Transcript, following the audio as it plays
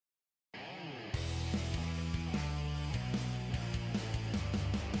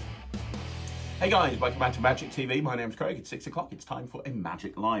Hey guys, welcome back to Magic TV. My name's Craig. It's 6 o'clock. It's time for a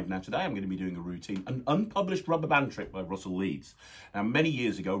Magic Live. Now today I'm going to be doing a routine, an unpublished rubber band trick by Russell Leeds. Now many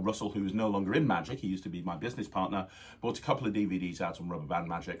years ago, Russell, who is no longer in Magic, he used to be my business partner, bought a couple of DVDs out on rubber band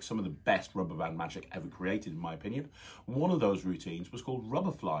magic, some of the best rubber band magic ever created in my opinion. One of those routines was called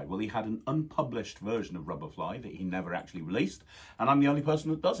Rubberfly. Well, he had an unpublished version of Rubberfly that he never actually released, and I'm the only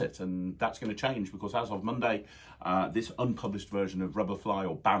person that does it, and that's going to change because as of Monday, this unpublished version of Rubberfly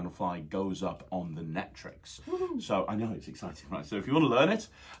or Bandfly goes up on the Netrix. So I know it's exciting, right? So if you want to learn it,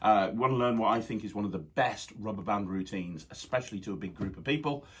 want to learn what I think is one of the best rubber band routines, especially to a big group of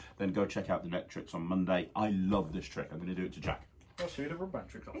people, then go check out the Netrix on Monday. I love this trick. I'm going to do it to Jack. I'll show you the rubber band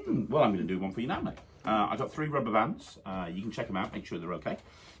trick. Well, I'm going to do one for you now, mate. I've got 3 rubber bands. You can check them out, make sure they're okay.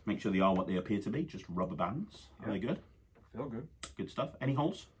 Make sure they are what they appear to be, just rubber bands. Are they good? Feel good. Good stuff. Any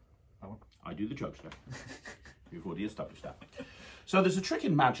holes? No. I do the jokester. You've already established that. So there's a trick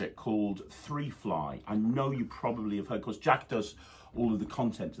in Magic called 3-fly. I know you probably have heard, because Jack does all of the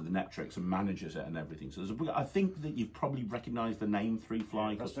content of the Netrix and manages it and everything. So I think that you've probably recognised the name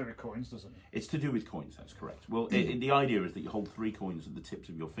 3-fly. That's to do with coins, doesn't it? It's to do with coins, that's correct. Well, the idea is that you hold 3 coins at the tips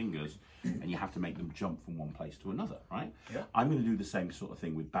of your fingers and you have to make them jump from one place to another, right? Yeah. I'm going to do the same sort of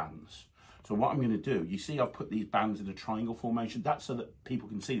thing with bands. So what I'm going to do, you see I've put these bands in a triangle formation. That's so that people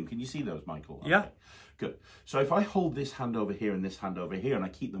can see them. Can you see those, Michael? Yeah. Okay. Good. So if I hold this hand over here and this hand over here and I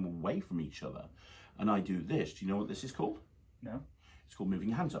keep them away from each other and I do this, do you know what this is called? No. It's called moving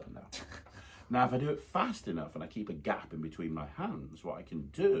your hands up and down. Now, if I do it fast enough and I keep a gap in between my hands, what I can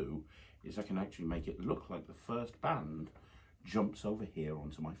do is I can actually make it look like the first band jumps over here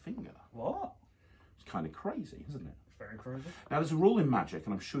onto my finger. What? It's kind of crazy, isn't it? It's very crazy. Now, there's a rule in Magic,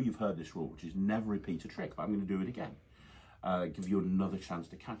 and I'm sure you've heard this rule, which is never repeat a trick, but I'm going to do it again. Give you another chance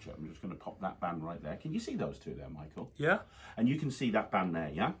to catch it. I'm just going to pop that band right there. Can you see those two there, Michael? Yeah. And you can see that band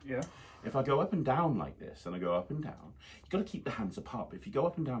there, yeah? Yeah. If I go up and down like this, and I go up and down, you've got to keep the hands apart. But if you go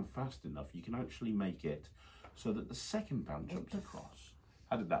up and down fast enough, you can actually make it so that the second band jumps across.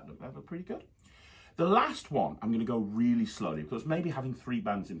 How did that look? That looked pretty good. The last one, I'm going to go really slowly, because maybe having 3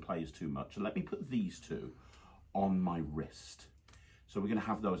 bands in play is too much. So let me put these 2 on my wrist. So we're going to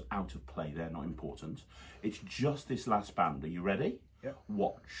have those out of play. They're not important. It's just this last band. Are you ready? Yeah.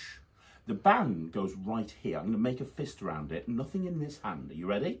 Watch. The band goes right here. I'm going to make a fist around it. Nothing in this hand. Are you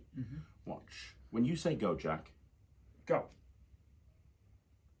ready? Mm-hmm. Watch. When you say go, Jack. Go.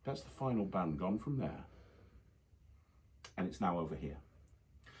 That's the final band gone from there. And it's now over here.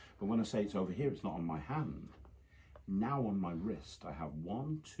 But when I say it's over here, it's not on my hand. Now on my wrist, I have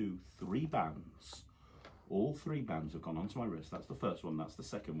 1, 2, 3 bands. All 3 bands have gone onto my wrist. That's the first one, that's the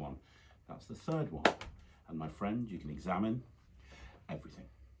second one, that's the third one. And my friend, you can examine everything.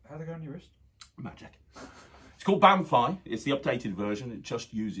 How do they go on your wrist? Magic. It's called Bandfly. It's the updated version. It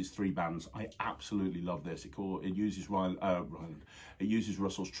just uses 3 bands. I absolutely love this. It uses it uses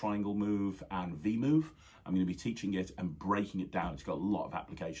Russell's triangle move and V move. I'm going to be teaching it and breaking it down. It's got a lot of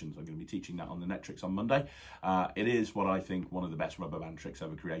applications. I'm going to be teaching that on the Netrix on Monday. It is what I think one of the best rubber band tricks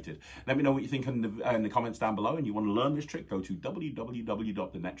ever created. Let me know what you think in the comments down below. And you want to learn this trick, go to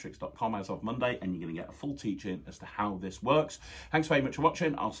www.thenetrix.com as of Monday, and you're going to get a full teaching as to how this works. Thanks very much for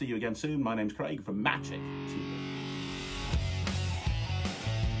watching. I'll see you again soon. My name's Craig from Magic TV.